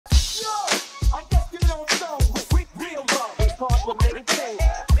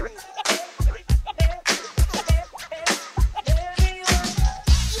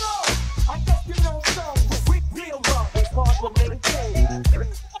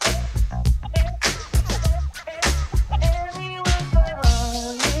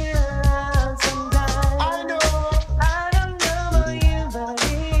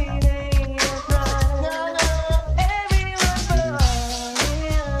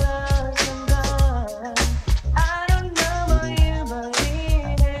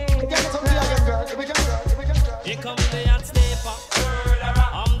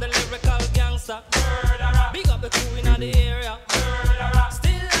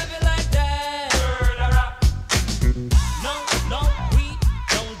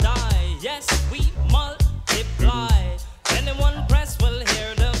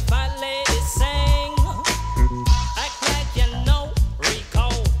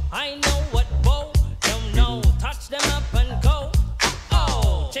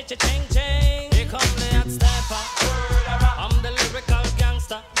cha-ching, ching. Here come the hot stepper. I'm the lyrical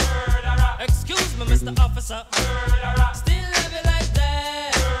gangster. Excuse me, Mr. Officer. Still love you like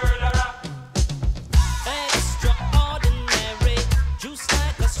that. Extraordinary. Juice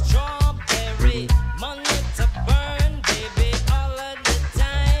like a strawberry. Money to burn, baby, all of the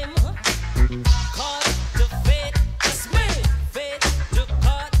time. Cut to fit, that's me. Fit to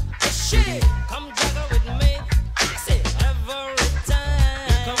cut the shit. Come juggle with me. Fix it every time.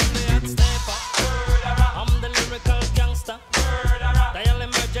 Here come the hot stepper. I'm the lyrical gangster. Dial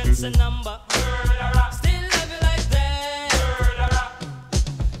emergency number. Still love you like that.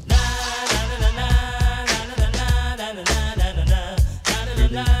 Na na na na na na na na na na na na na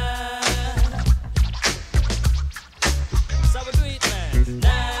na. So we do it, man.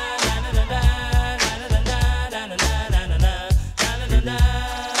 Na na na na na na na na na na na na na na.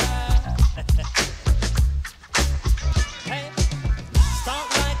 Hey, start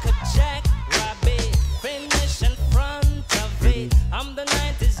like a jackrabbit, finish in front of it. I'm the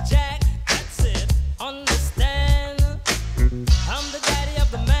 90s Jack, that's it. Understand? I'm the daddy of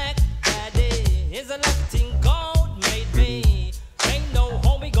the Mac. Daddy is a Latin gold made me. Ain't no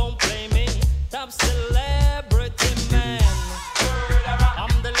homie gon' play me. Top celebrity man.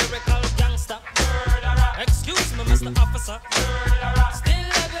 I'm the lyrical gangster. Excuse me, Mr. Officer. Still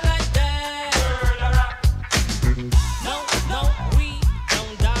love you like that. No, no, we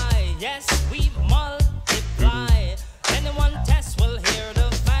don't die. Yes, we multiply. Anyone test will hear the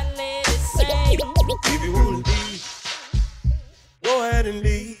fat lady say. If you wanna leave, go ahead and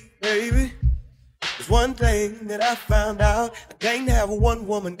leave, baby. There's one thing that I found out. I can't have one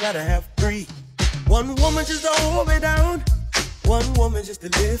woman, gotta have three. One woman just to hold me down. One woman just to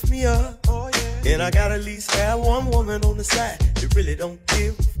lift me up. Oh, yeah. And I gotta at least have one woman on the side that really don't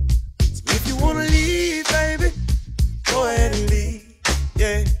give. So if you wanna leave, baby, go ahead and leave.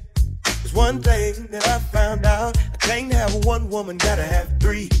 Yeah. There's one thing that I found out. I can't have one woman, gotta have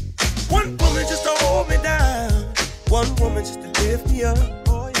three. One woman just to hold me down. One woman just to lift me up.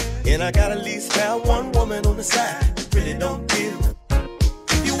 Oh, yeah. And I gotta at least have one woman on the side that really don't give.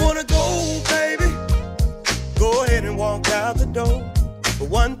 If you wanna go, baby, go ahead and walk out the door. But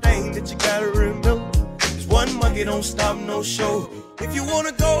one thing that you gotta remember is one monkey don't stop no show. If you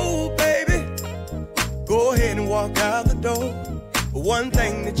wanna go, baby, go ahead and walk out the door. But one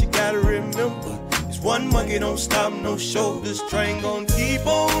thing that you gotta remember is one monkey don't stop no show. This train gon' keep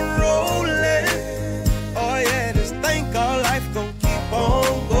on rolling. Oh yeah, this thing called life gon' keep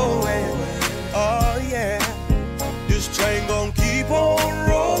on going. Oh yeah, this train gon' keep on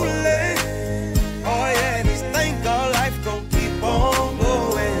rolling. Oh yeah, this thing called life gon' keep on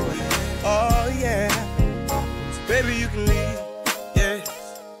going. Oh yeah, so baby you can leave, yeah,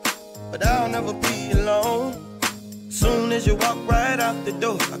 but I'll never be alone. Soon as you walk right out the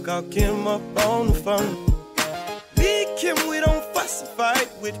door, I call Kim up on the phone. Me and Kim, we don't fuss and fight.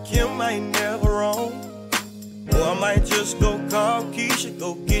 With Kim, I ain't never wrong. Or I might just go call Keisha,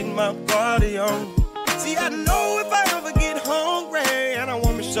 go get my party on. See, I know if I ever get hungry and I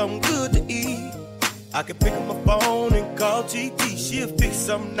want me something good to eat, I can pick up my phone and call TT. She'll fix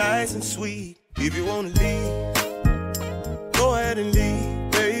something nice and sweet. If you wanna leave, go ahead and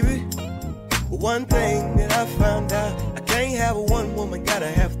leave, baby. But one thing that I found out, I can't have one woman, gotta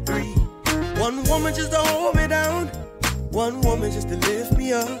have three. One woman just to hold me down. One woman just to lift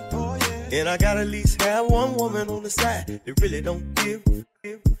me up. Oh, yeah. And I gotta at least have one woman on the side that really don't give.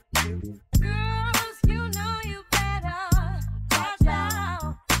 Girls, you know you better watch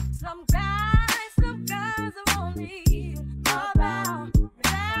out. Some guys are only about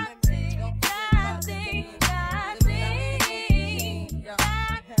that thing.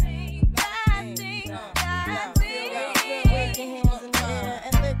 Wave your hands in the air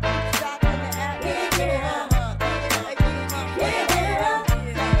and let them stop in the atmosphere.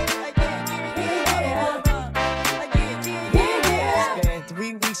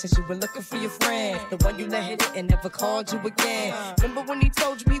 Since you were looking for your friend, the one you let hit it and never called you again. Remember when he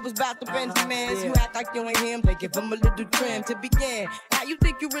told you he was about to Benjamins? You act like you ain't him, they give him a little trim to begin. Now you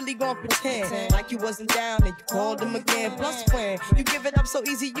think you really gon' pretend like you wasn't down and you called him again. Plus when you give it up so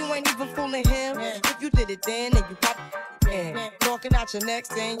easy, you ain't even fooling him. If you did it then you pop talking out your neck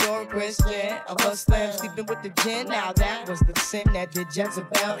saying you're a Christian, a Muslim, sleeping with the gin. Now that was the sin that did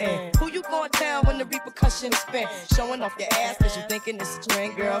Jezebel in. Who you gon' tell when the repercussions spin? Showing off your ass cause you thinking it's a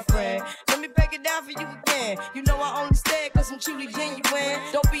string girlfriend. Let me break it down for you again. You know I only stay cause I'm truly genuine.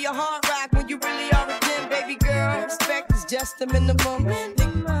 Don't be a hard rock when you really are a gem, baby girl. Respect is just the minimum.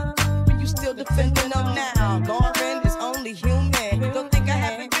 When you still defending them now. Lauren is only human. Don't think I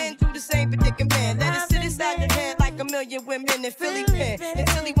haven't been through the same predicament. Let it sit inside your head like a million women in Philly pen. And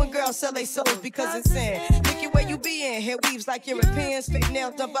Philly when y'all sell they souls because it's sin. Look at where you be in. Hair weaves like Europeans, fake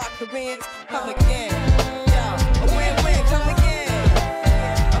nails done by Koreans. Come again. Yo, a win-win, come again.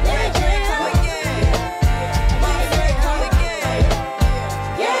 A win-win, come again. My friend, come again.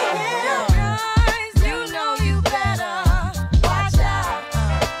 Yeah. Guys, you know you better watch out.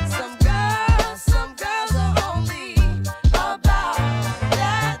 Some girls are only about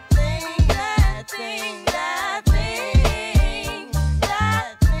that thing.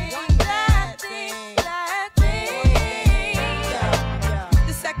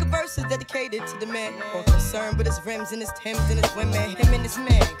 This second verse is dedicated to the man more concerned with his rims and his Timbs and his women. Him and his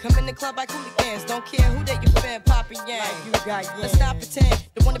man come in the club like hooligans. Don't care who they you fan, poppin' yang. Let's not pretend.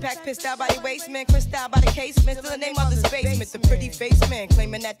 The one that pack pissed out by the waist, man, crissed out by the casement. Still the name of this basement. The pretty face man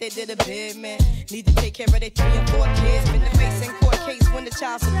claiming that they did a bid, man. Need to take care of their 3 and 4 kids. Been the face in court case when the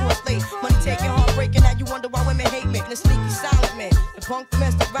child support late. Money taking, heartbreaking. Now you wonder why women hate me. The sneaky silent man, the punk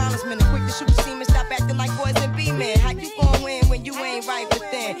domestic violence man, the quick to shoot the semen. Stop acting like boys and be men. How you gon' win when you ain't right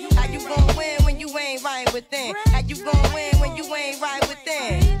within? How you gon' win when you ain't right within? How you gon' win when you ain't right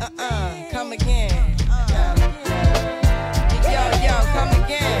within? Come again. Yo, come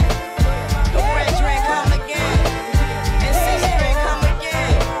again. The red drink, come again. And six drink, come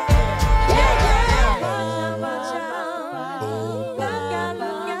again.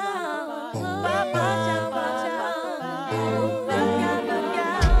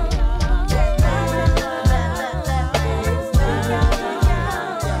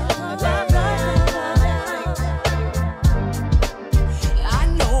 I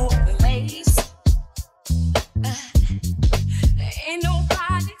know a place. Ain't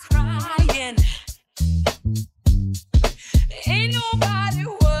nobody crying. Ain't nobody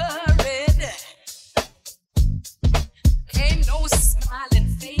worried. Ain't no smiling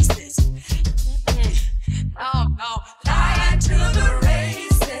faces. No, lying to the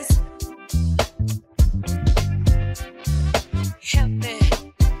races. Help me,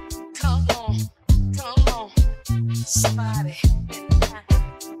 come on, somebody.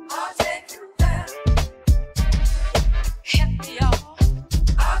 I'll take you there. Help me, y'all.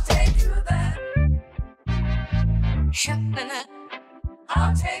 I'll take you there. Help me now.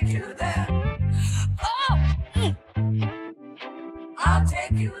 I'll take you there. Oh, I'll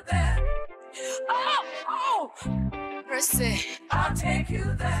take you there. Oh, mercy. I'll take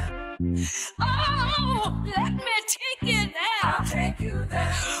you there. Oh, let me take you there. I'll take you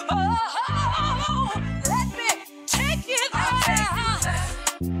there. Oh, let me take you there. I'll take you there.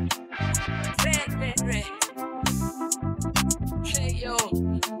 Red. Play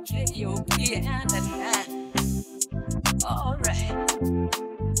your piano now. All right.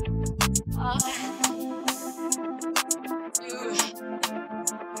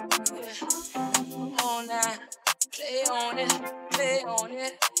 Come on now. Play on it.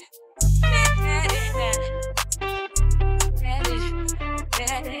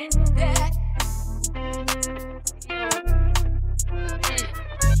 Daddy.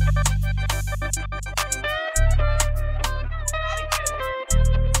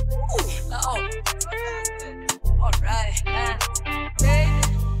 All right, now, baby,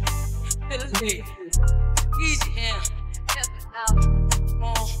 little lady, easy here, help me out, come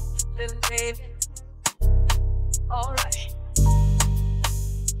on, little baby, all right.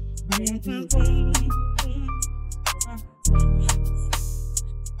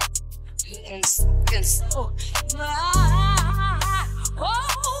 Getting so I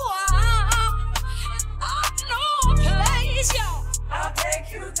know a place, y'all. I'll take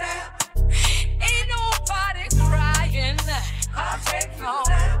you there. Ain't nobody crying. I'll take you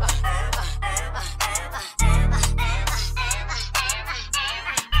there.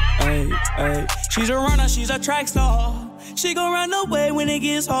 Hey, she's a runner, she's a track star. She gon' run away when it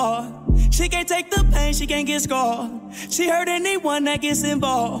gets hard. She can't take the pain, she can't get scarred. She hurt anyone that gets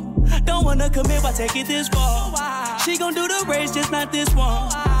involved. Don't wanna commit, why take it this far? She gon' do the race, just not this one.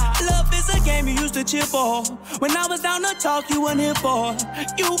 Love is a game you used to cheer for. When I was down to talk, you weren't here for.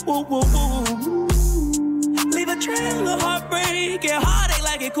 You woo. Leave a trail of heartbreak and heartache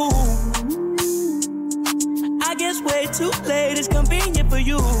like it cool. I guess way too late is convenient for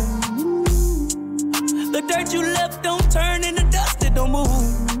you. The dirt you left don't turn into dust, it don't move.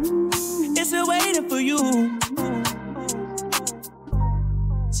 It's still waiting for you.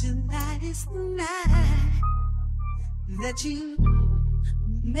 Tonight is the night that you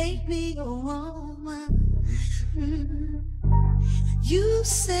make me a woman. You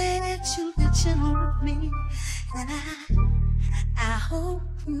said you'd be gentle with me, and I hope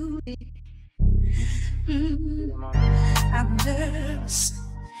you did. I'm nervous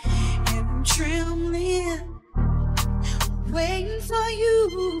and I'm trembling, waiting for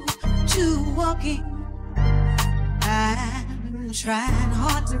you to walking. I'm trying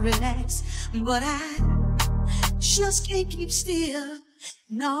hard to relax, but I just can't keep still.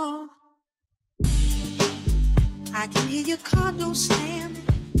 No, I can hear your car door slamming.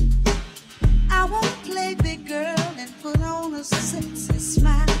 I won't play big girl and put on a sexy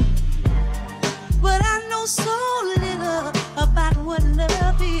smile, but I know so little about what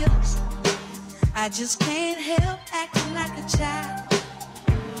love is. I just can't help acting like a child.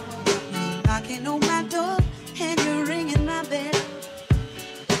 You're knocking on my door and you're ringing my bell.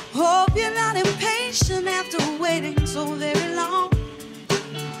 Hope you're not impatient after waiting so very long.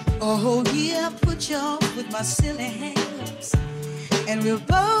 Oh yeah, I put you off with my silly hands, and we're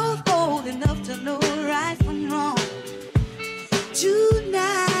both old enough to know right from wrong.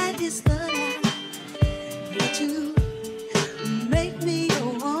 Tonight is the night that you make me a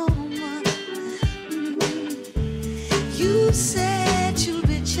woman. You said you'd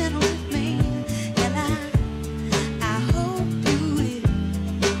be gentle with me, and I hope you will.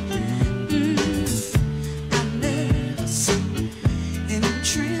 I'm nervous and I'm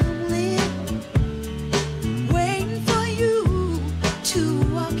trembling, waiting for you to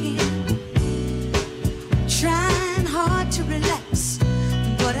walk in. Trying hard to relax,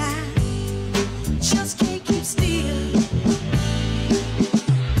 but I just can't keep still.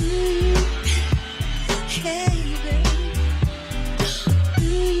 Hey, baby.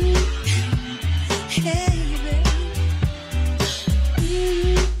 Hey, baby.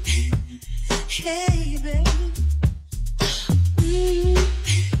 Hey, baby.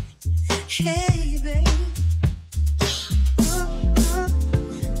 Hey, baby.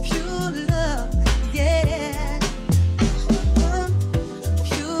 Pure love, yeah.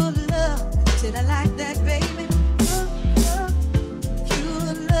 Pure love, did I like that, baby?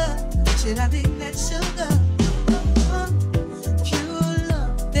 Pure love, did I think that sugar? Pure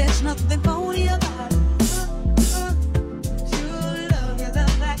love, there's nothing phony about it. Pure love, your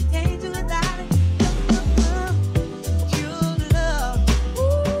love I can't do without it. Pure love,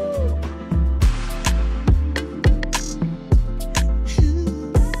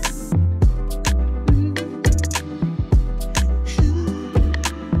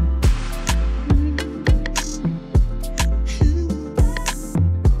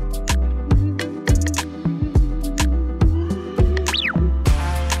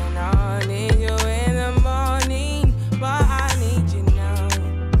 I need you in the morning, but I need you now.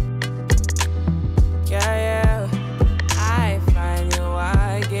 Yeah, yeah. I find you,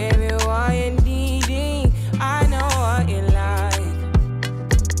 I give you all you're needing. I know what you like.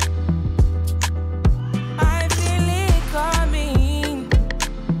 I feel it coming.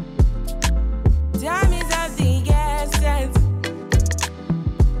 Time is of the essence.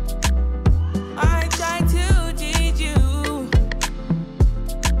 I try to teach you,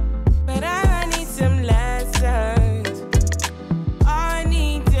 but I need some lessons. I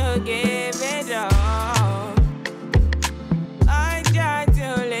need to give it all. I try to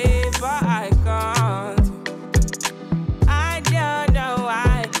live, but I can't. I don't know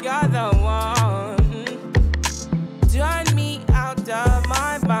why you're the one. Turn me out of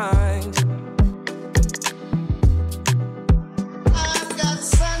my mind. I've got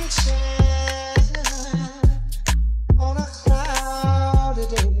sunshine on a cloudy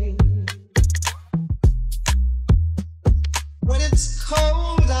day. When it's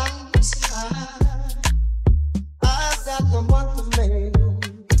cold outside, I've got the month of May.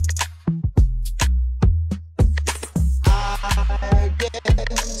 I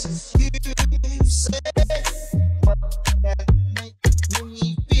guess you say what can make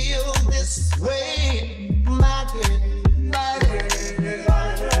me feel this way, my dear, my dear, my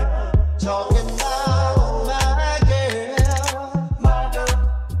dear. Talking about my girl.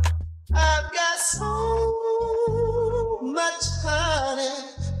 I've got so much honey,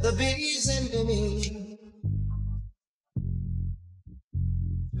 the bees in me.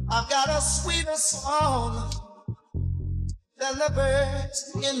 I've got a sweeter song than the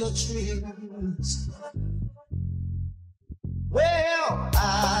birds in the trees. Well,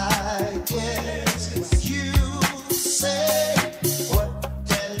 I guess you say what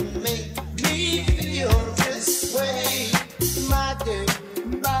can make me feel this way, my dear,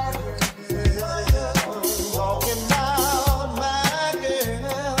 my dear. Walking down my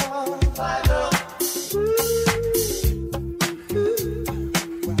girl, my girl.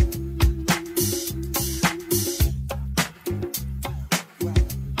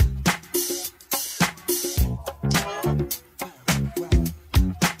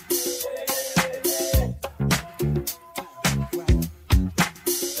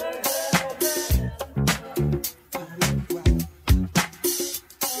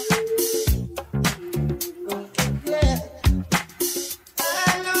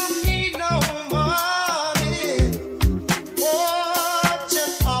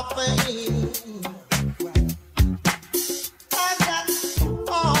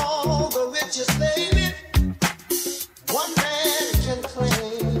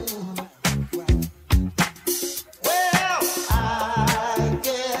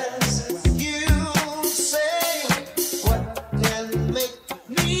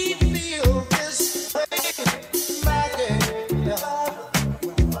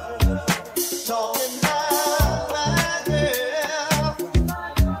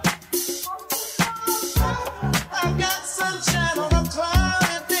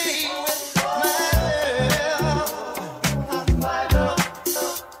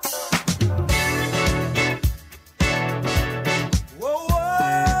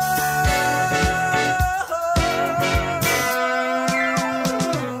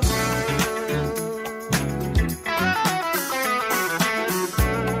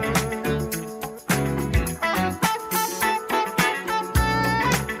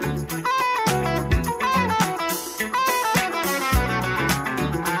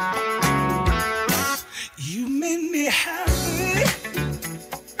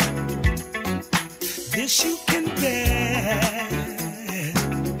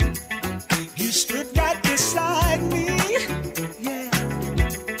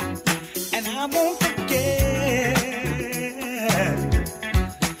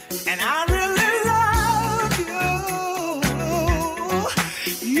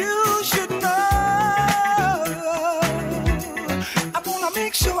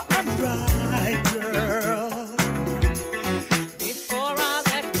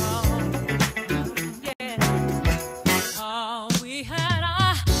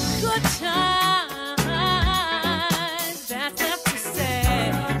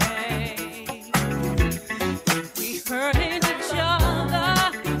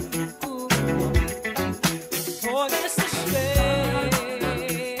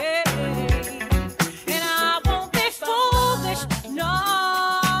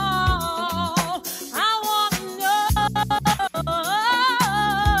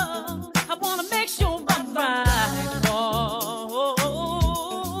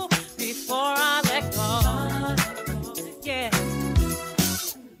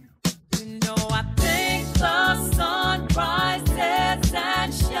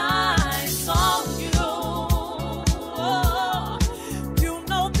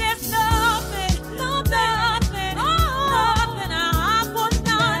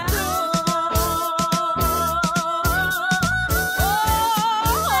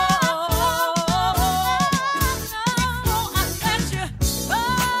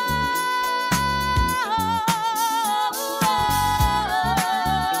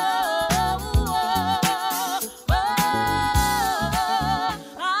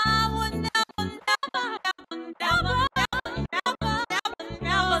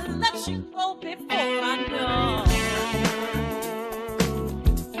 let you go before I know.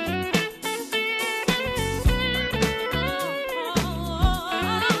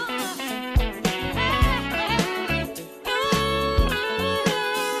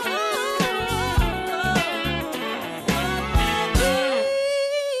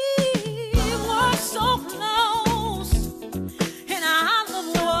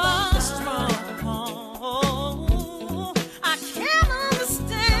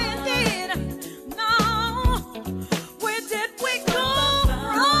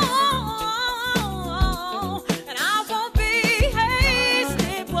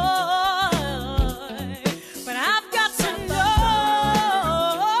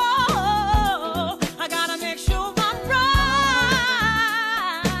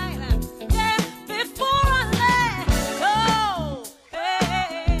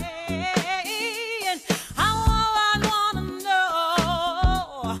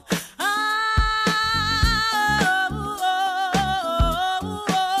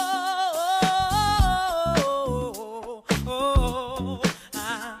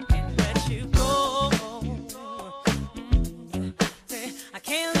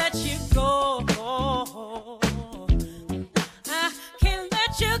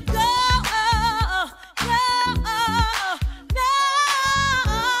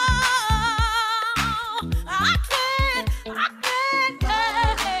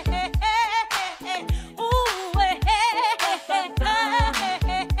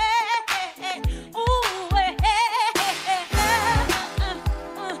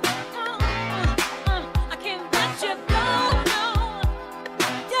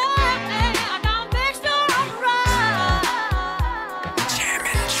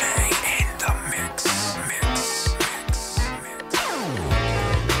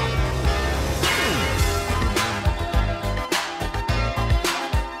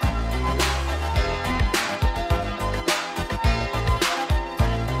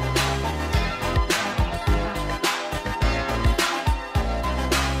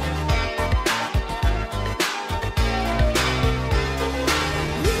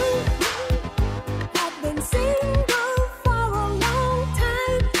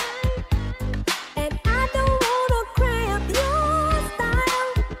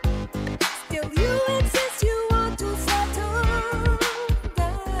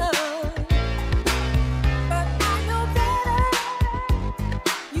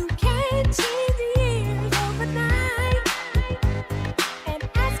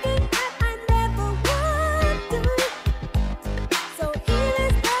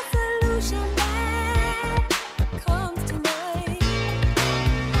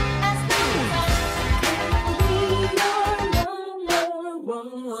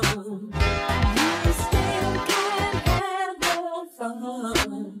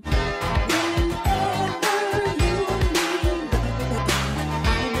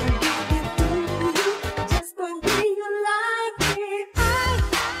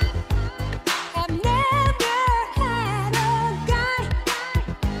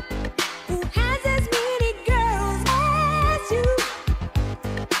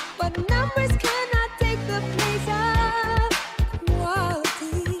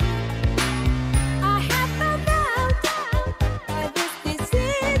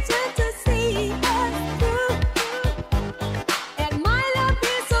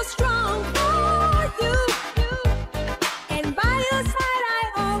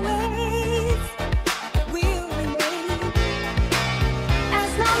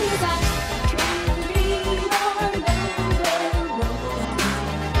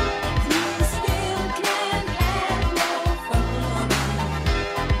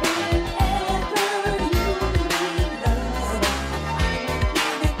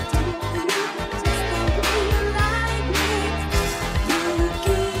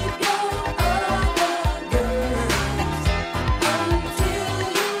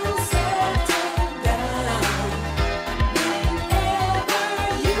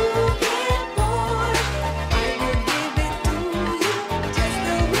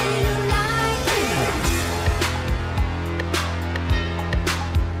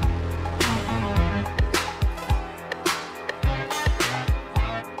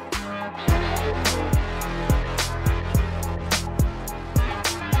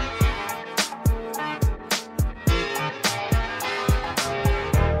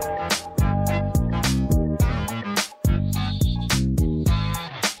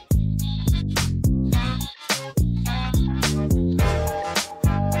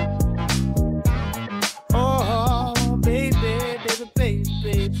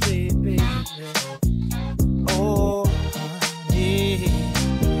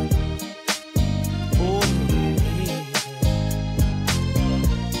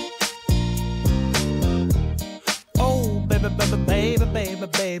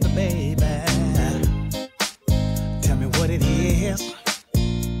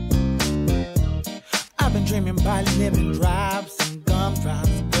 my lemon drops and gumdrops,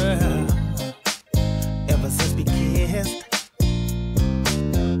 girl. Ever since we kissed,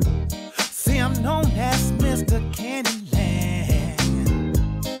 see, I'm known as Mr. Candyland,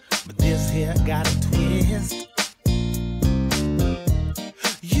 but this here got a twist.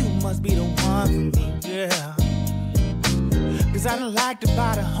 You must be the one for me, girl. Cause I done liked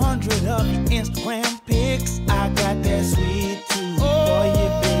about 100 of your Instagram pics. I got that sweet tooth for you,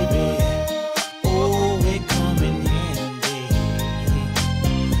 baby. Oh, it come in handy.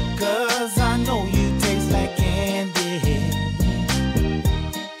 Cause I know you taste like candy.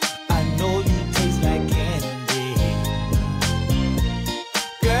 I know you taste like candy.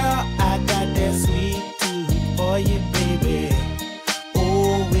 Girl, I got that sweet tooth for you, baby.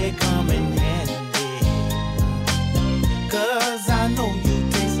 Oh, it come in handy. Cause I know you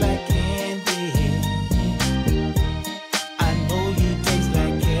taste like candy. I know you taste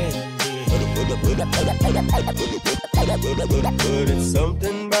like candy. But it's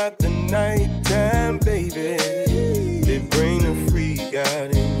something about the nighttime, baby. They bring the freak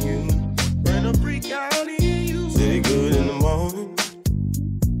out in you. Bring the freak out in you. Say it good in the morning.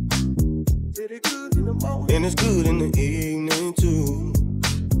 Say it good in the morning. And it's good in the evening too.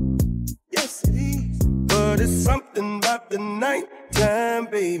 Yes it is. But it's something about the nighttime,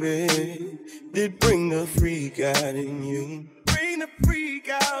 baby, that bring the freak out in you. Bring the freak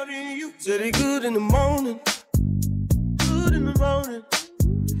out in you. Say they good in the morning. Good in the morning.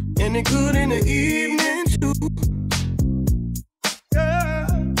 And they good in the evening too. Yeah.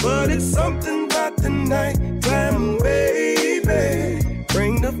 But it's something about the nighttime, baby.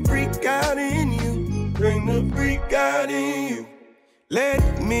 Bring the freak out in you. Bring the freak out in you.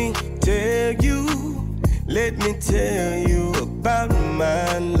 Let me tell you about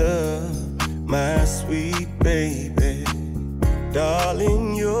my love, my sweet baby.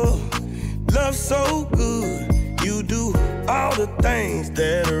 Darling, your love so good. You do all the things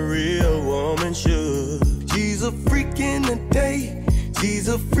that a real woman should. She's a freak in the day, she's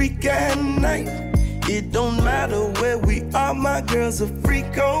a freak at night. It don't matter where we are, my girl's a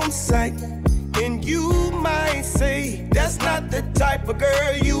freak on sight. And you might say, that's not the type of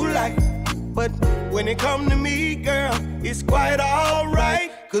girl you like. But when it come to me, girl, it's quite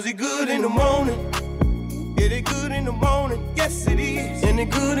alright. Cause it good in the morning. Yeah, it good in the morning. Yes, it is. And it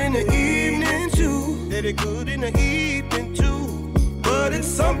good in the evening too. Yeah, it good in the evening too. But it's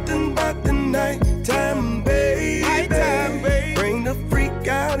something about the nighttime, baby. Nighttime, baby. Bring the freak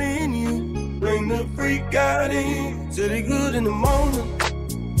out in you. Bring the freak out in you. Said it good in the morning.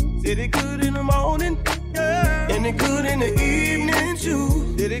 Said it good in the morning. Yeah. And it good in the evening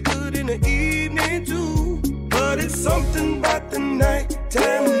too. Did it good in the evening too. But it's something about the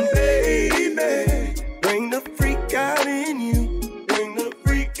nighttime, baby. Bring the freak out in you. Bring the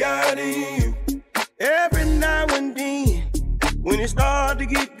freak out in you. Every now and then, when it start to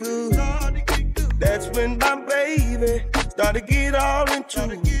get good, that's when my baby start to get all into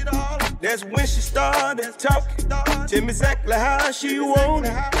it. That's when she started talking. Tell me exactly how she want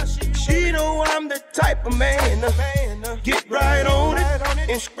it. She know I'm the type of man to get right on it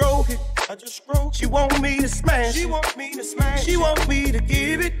and stroke it. I just stroke. She want me to smash. She want me to smash. She want me to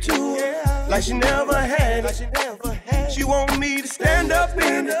give it to her like she never had it. She want me to stand up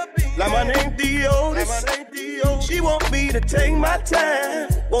in it like my name Theodis. She want me to take my time.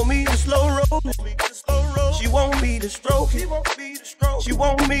 Want me to slow roll it. She want me to stroke it. She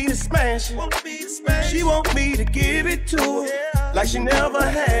want me to smash it. She want me to give it to her like she never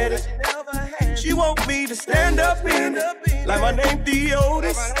had it. She want me to stand up in it like my name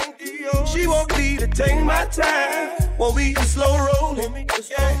Theodis. She want me to take my time. Want me to slow roll it. Cause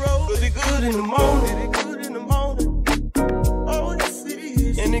it good in the morning. Oh, yes it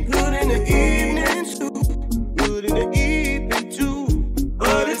is. And it good in the evening too. Good in the evening too.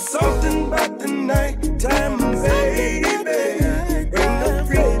 But it's something about the nighttime, baby. Bring the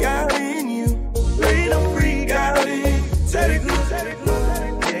freak out in you. Bring the freak out in you. Said it good, said it good.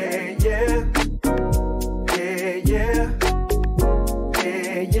 Yeah, yeah. Yeah, yeah.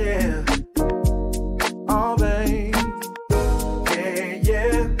 Yeah, yeah. Oh, babe. Yeah,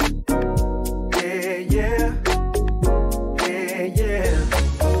 yeah. Yeah, yeah. Yeah, yeah.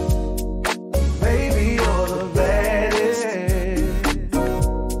 Baby, you're the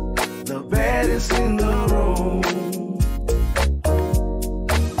baddest in the room.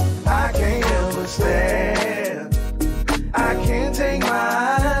 I can't ever stand. I can't take my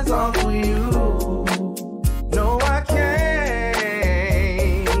eyes off of you. No, I can't.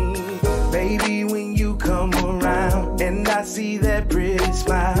 Baby, when you come around and I see that pretty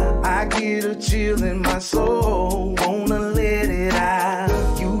smile, I get a chill in my soul. Wanna let it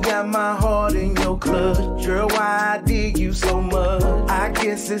out. You got my heart in your clutch. Girl, why I dig you so much? I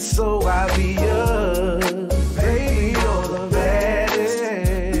guess it's so obvious. Baby, you're the baddest.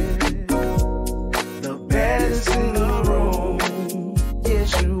 The baddest in the room.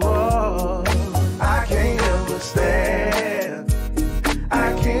 Yes, you are. I can't help but stare.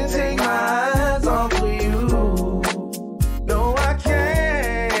 I can't take my eyes off of you. No, I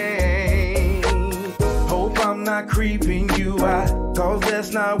can't. Hope I'm not creeping you out, cause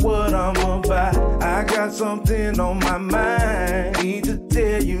that's not what I'm about. I got something on my mind, need to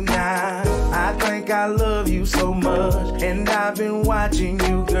tell you now. I think I love you so much, and I've been watching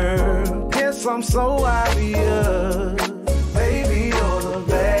you, girl. Guess I'm so obvious. Baby, you're the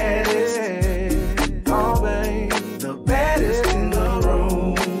baddest. Oh, babe, the baddest in the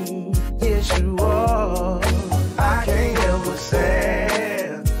room. Yes, you are. I can't help but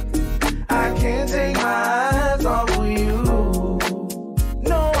stare. I can't take my eyes off of you.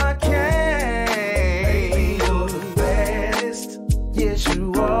 No, I can't. Baby, you're the baddest. Yes,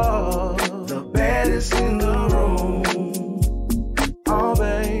 you are. The baddest in the room. Oh,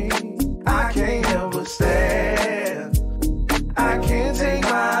 babe, I can't help but stare. I can't take my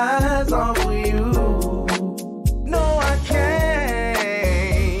eyes off of you. No, I can't.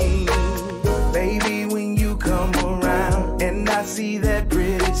 Baby, when you come around and I see that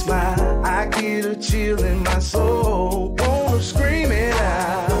pretty smile, I get a chill in my soul. Wanna scream it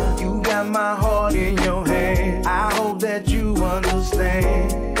out. You got my heart in your hand. I hope that you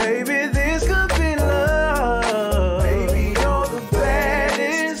understand. Baby, this could be love. Baby, you're the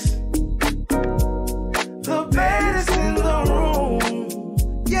baddest. The baddest in the room.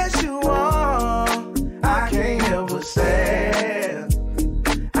 Yes, you are. I can't help but stare.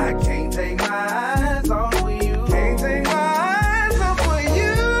 I can't take my eyes off of you. Can't take my eyes off of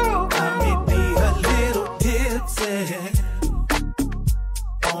you. I may be a little tipsy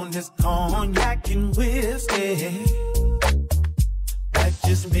on this cognac and whiskey. That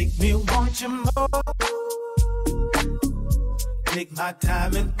just make me want you more. Take my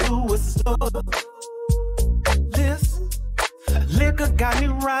time and do it slow. This liquor got me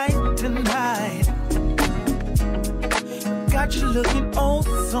right tonight. Got you looking oh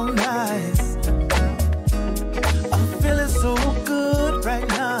so nice. I'm feeling so good right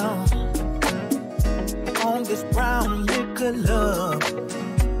now on this brown liquor love.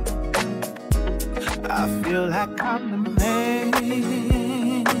 I feel like I'm the man,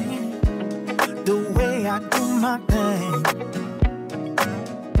 the way I do my thing.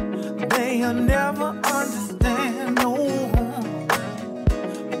 They'll never understand, no,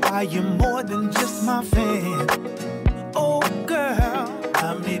 why you're more than just my fan. Oh girl,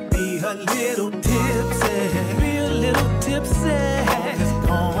 I may be a little tipsy, be a little tipsy. This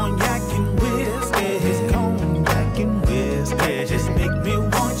cognac and whiskey, this cognac and whiskey just make me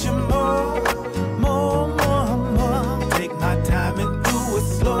want you more, more, more, more. Take my time and do it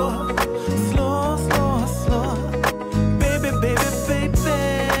slow, slow, slow, slow. Baby, baby, baby,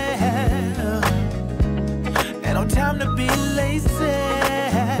 ain't no time to be lazy.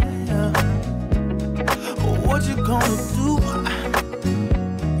 What you gonna do?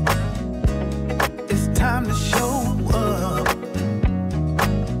 It's time to show up.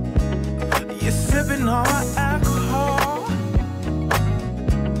 You're sipping on my alcohol,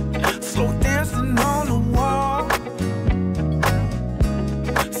 slow dancing on the wall.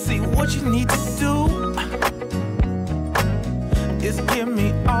 See what you need to do is give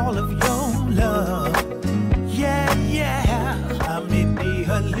me all of your love. Yeah, yeah. I may be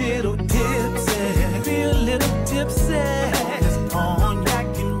a little tipsy, be a little tipsy. This cognac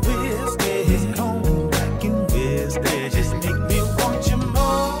and whiskey, this cognac and whiskey just make me want you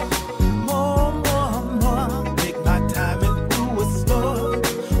more, more, more, more. Take my time and do it slow,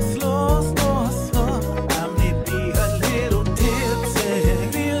 slow, slow, slow. I may be a little tipsy,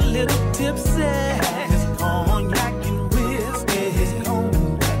 be a little tipsy. This cognac and whiskey, this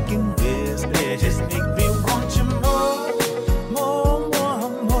cognac and whiskey just make me want you more, more, more,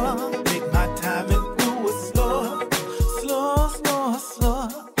 more. Take my time and do it slow,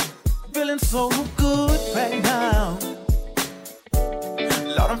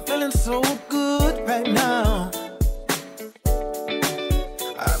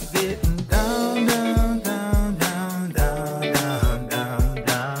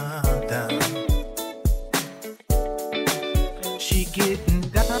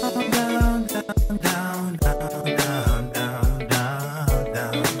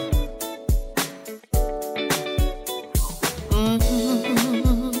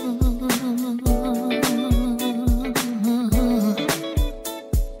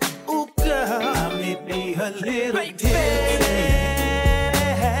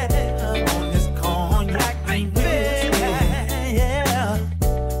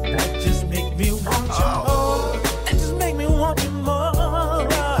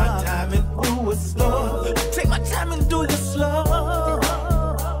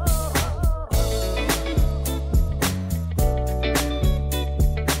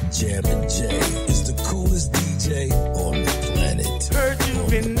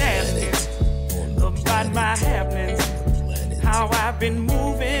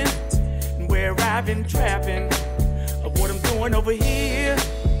 where I've been trapping, of what I'm doing over here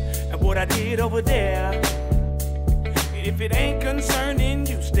and what I did over there. If it ain't concerning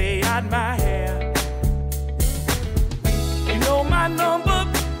you, stay out my hair. You know my number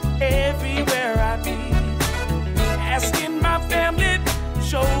everywhere I be. Asking my family,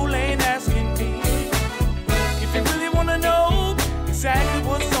 sure ain't asking me. If you really wanna know exactly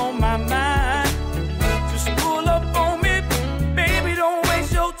what's on my mind, just pull up on me, baby, don't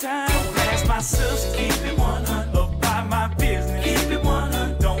waste your time. Don't ask my sister, keep it 100, about my business, keep it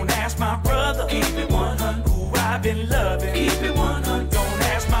 100. Don't ask my brother, keep it 100, who I've been loving, keep it 100. Don't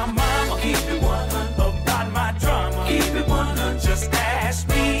ask my mama, keep it 100, about my drama, keep it 100. Just ask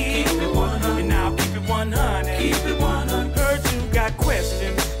me, keep it 100, and I'll keep it 100, keep it 100. Heard you got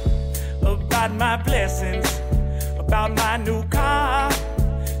questions about my blessings, about my new car,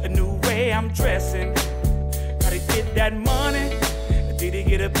 a new way I'm dressing. Gotta get that money, did he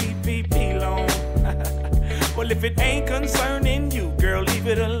get a PPP loan? Well, if it ain't concerning you, girl, leave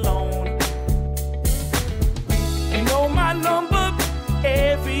it alone. You know my number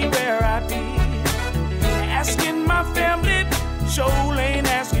everywhere I be. Asking my family, sure ain't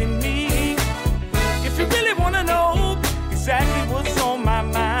asking me. If you really wanna know exactly what's on my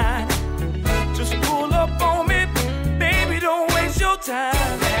mind, just pull up on me, baby, don't waste your time.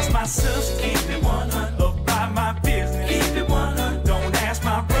 Don't ask my sister, keep it 100, about my business, keep it 100. Don't ask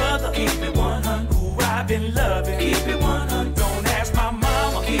my brother, keep it 100, who I've been loving, keep it 100. Don't ask my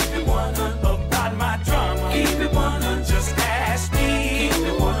mama, keep it 100, about my drama, keep it 100. Just ask me, keep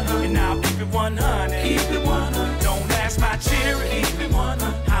it 100, and I'll keep it 100, keep it 100. Don't ask my children, keep it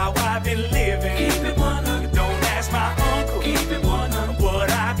 100, how I've been living, keep it 100. Don't ask my uncle, keep it 100, what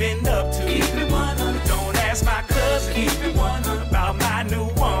I've been up to, keep it 100. Don't ask my cousin, keep it 100, about my new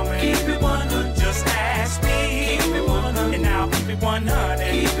woman, keep it 100. Just ask me, keep it 100, and I'll keep it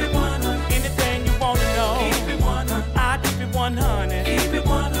 100, keep it 100. Anything you wanna know, keep it 100, I'll keep it 100, keep it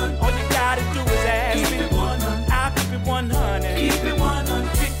 100. All you gotta do is ask me, keep it 100, I'll keep it 100, keep it 100.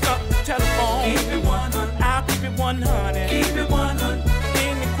 Pick up the telephone, keep it 100, I'll keep it 100, keep it 100.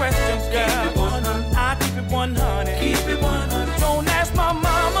 Any questions, girl, I'll keep it 100, keep it 100. Don't ask my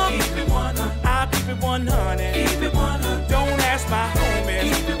mama, keep it 100, I'll keep it 100, keep it 100. Don't ask my homies,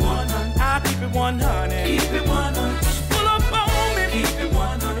 keep it 100, I'll keep it 100, keep it 100. Just pull up on me, keep it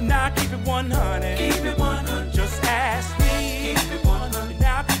 100, and I'll keep it 100, keep it 100. Just ask me, keep it 100, and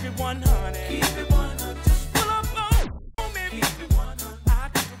I'll keep it 100, keep it 100. Just pull up on me, keep it 100, I'll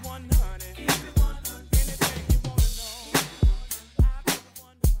keep it 100, keep it 100. Anything you wanna know, I'll keep it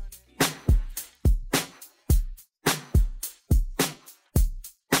 100.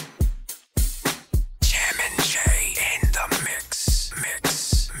 Jammin J in the mix,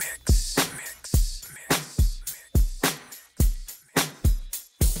 mix, mix, mix, mix, mix.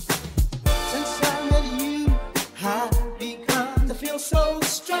 Since I met you, I've begun to feel so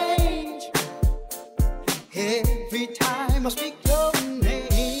strange. Every time I speak your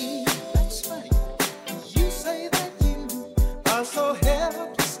name, that's funny. You say that you are so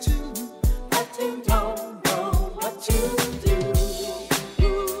helpless too, that you don't know what to do.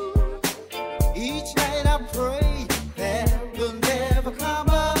 Each night I pray there will never come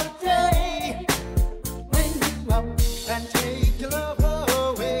a day when you up and take your love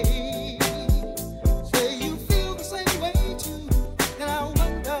away. Say you feel the same way too, and I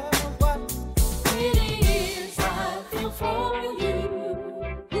wonder what it is I feel for you.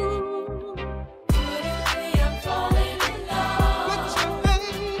 Could it be I'm falling in love with you,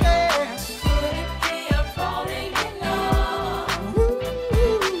 baby? Could it be I'm falling in love?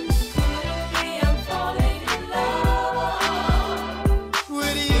 Could it be I'm falling in love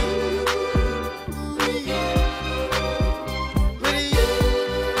with you, with you, with you?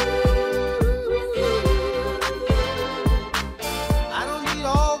 I don't need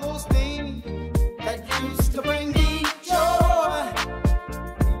all those things that used to bring me joy.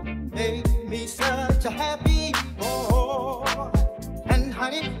 Made me such a happy boy. And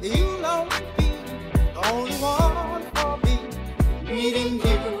honey, you'll always be the only one for me. Meeting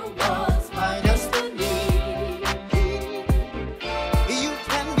you was my destiny. You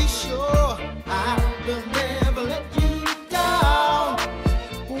can be sure I will never let you down.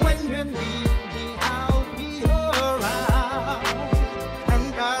 When you need me, I'll be around. And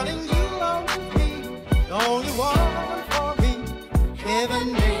darling, you'll always be the only one for me. Heaven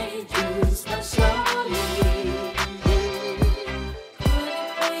made you specially. Could it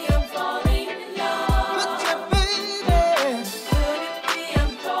be I'm falling in love with you, baby? Could it be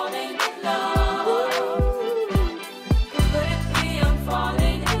I'm falling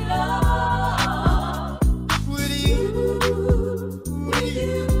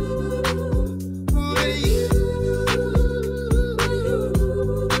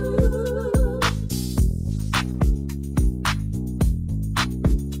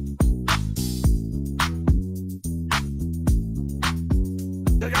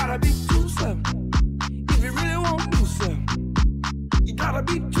You gotta be 2-7. If you really want to do something, you gotta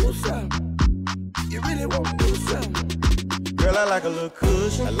be 2-7. You really want to do something. Girl, I like a little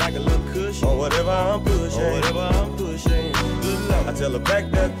cushion. I like a little cushion. On whatever I'm pushing. On whatever I'm pushing. Good luck. I tell her back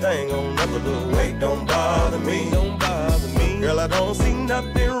that thing on up a little weight. Don't bother me. Don't bother me. Girl, I don't see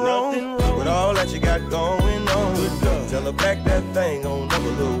nothing wrong with all that you got going on. Good luck. Tell her back that thing on up a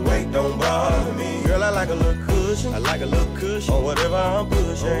little weight. Don't bother me. Girl, I like a little cushion. I like a little cushion. On whatever I'm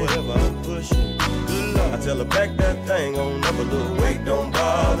pushing. On whatever I'm pushing. Good luck. I tell her back that thing on up a little weight. Don't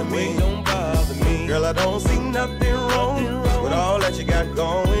bother me. Don't bother me. Girl, I don't see nothing wrong with all that you got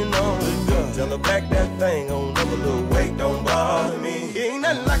going on. Tell her back that thing on up a little weight. Don't bother me. It ain't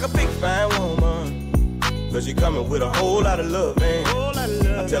nothing like a big fine woman, cause you coming with a whole lot of love, man.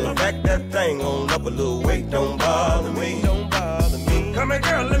 I tell her back that thing on up a little weight. Don't bother me. Don't bother me. Come here,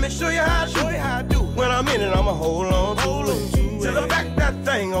 girl, let me show you how I do. When I'm in it, I'ma hold on to it. Tell her back that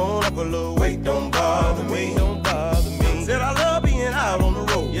thing on up a little weight. Don't bother me. Don't bother me. Said I love being out on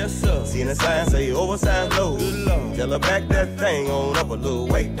the road. Yes, sir. Seen the sign say oversized load. Good Lord. Tell her back that thing on up a little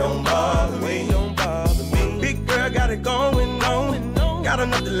weight. Don't bother me. Don't bother me. Big girl got it going on. Got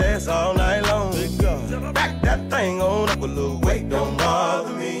enough to last all night long. Back that thing on up a little weight. Don't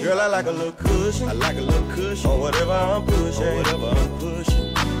bother me. Girl, I like a little cushion. I like a little cushion. On whatever I'm pushing. On whatever I'm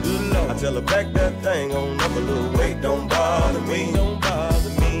pushing. Good Lord. I tell her back that thing on up a little weight. Don't bother me. Don't bother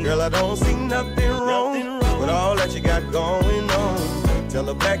me. Girl, I don't see nothing wrong with all that you got going on. Tell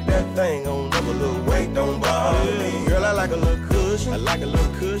her back that thing on up a little weight. Don't bother me. Girl, I like a little cushion. I like a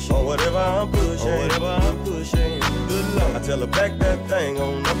little cushion. On whatever I'm pushing. On whatever I'm pushing. Good luck. I tell her back that thing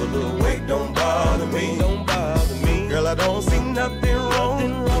on up a little weight. Don't bother me. Don't bother me. Girl, I don't see nothing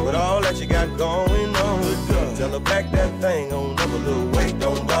wrong with all that you got going on. Tell her back that thing on up a little weight.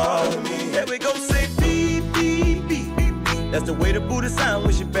 Don't bother me. Here we go, say beep, beep, beep, beep. That's the way the booty sound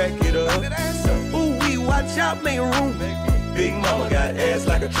when she back it up. Ooh, we watch out, make room. Big mama got ass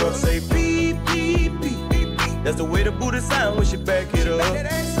like a truck. Say beep, beep, beep, beep. That's the way the booty sound when she back it up.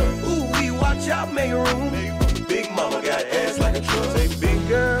 Ooh, we watch out, make room. Big mama got ass like a truck. Say big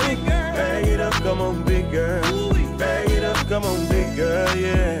girl, bag it up, come on, big girl. Bag it up, come on, big girl,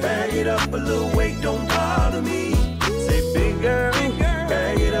 yeah. Bag it up a little weight, don't bother me. Say big girl,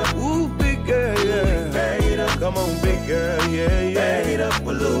 bag it up, ooh, big girl, yeah. Bag it up, come on, big girl, yeah, yeah. Bag it up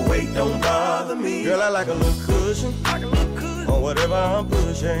a little weight, don't bother me. Girl, I like a little cushion, on whatever I'm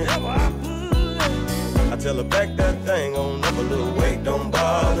pushing. I tell her back that thing on up a little weight, don't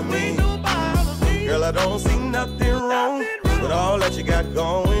bother me. Girl, I don't see nothing wrong with all that you got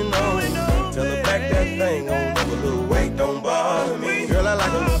going on. Tell her back that thing on up a little weight, don't bother me. Girl, I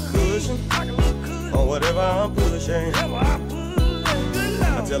like a little cushion on whatever I'm pushing.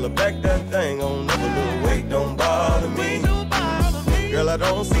 I tell her back that thing on up a little weight, don't bother me. Girl, I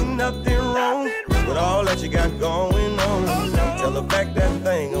don't see nothing wrong with all that you got going on. Tell her back that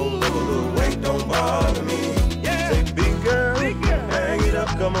thing on up a little weight, don't bother me. Say big girl, bag it up,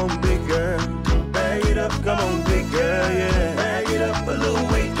 come on, big girl. Bag it up, come on, big girl, yeah. Bag it up a little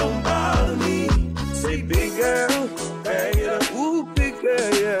weight, don't bother me. Say big girl, bag it up, ooh, big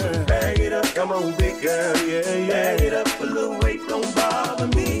girl, yeah. Bag it up, come on, big girl, yeah, yeah. Bag it up a little weight, don't bother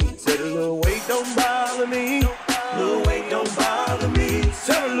me. Say the little weight don't bother me. Little weight don't bother me.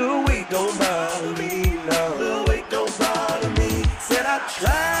 Say the little weight don't bother me, no. Little weight don't bother me. Said I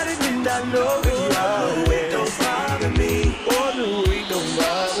tried it and I know that little weight don't bother me. Oh, little weight don't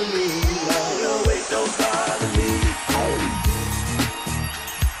bother me. Little weight don't bother me.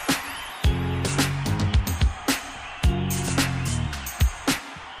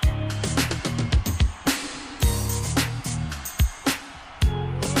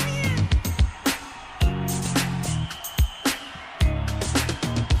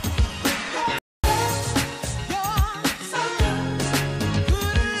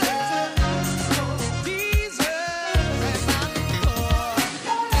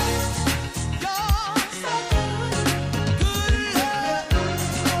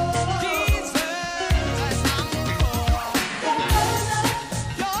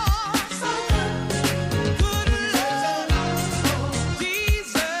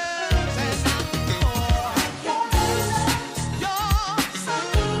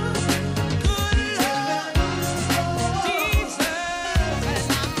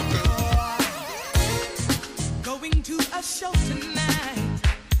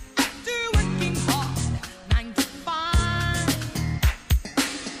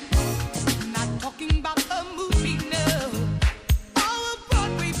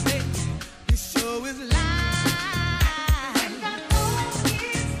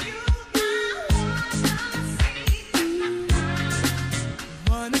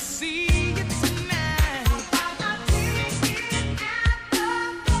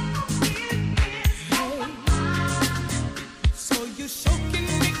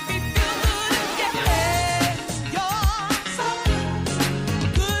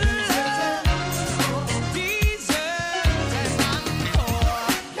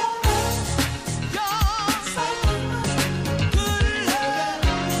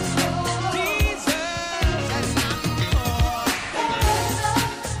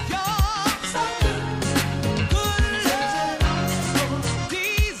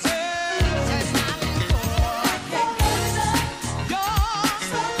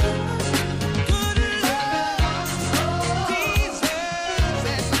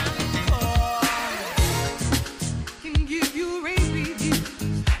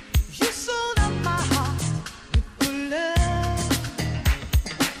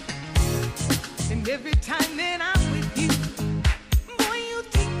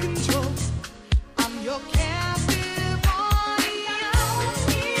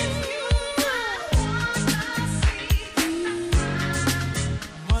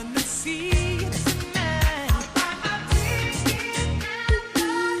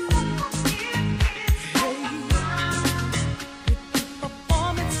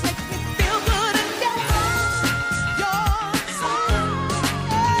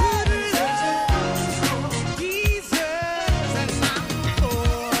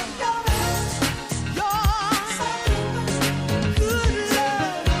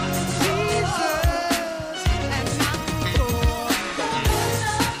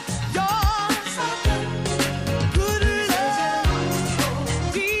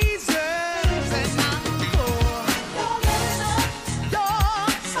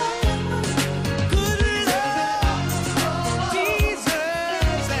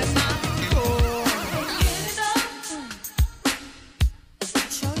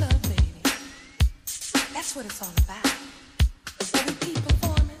 That's what it's all about. A repeat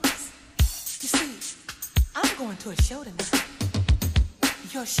performance. You see, I'm going to a show tonight.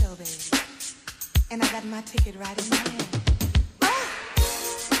 Your show, baby. And I got my ticket right in my hand.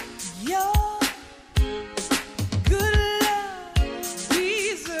 Your good love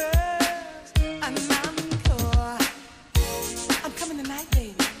deserves an encore. I'm coming tonight,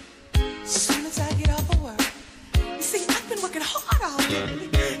 baby. Soon as I get off of work. You see, I've been working hard all day,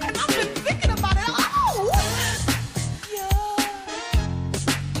 and I've been thinking about it. Oh, your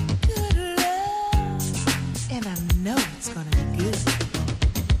good love, and I know it's gonna be good.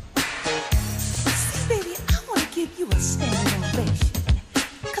 See, baby, I wanna give you a standing ovation.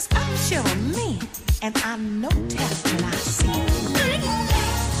 I'm sure a man, and I know talent when I see it.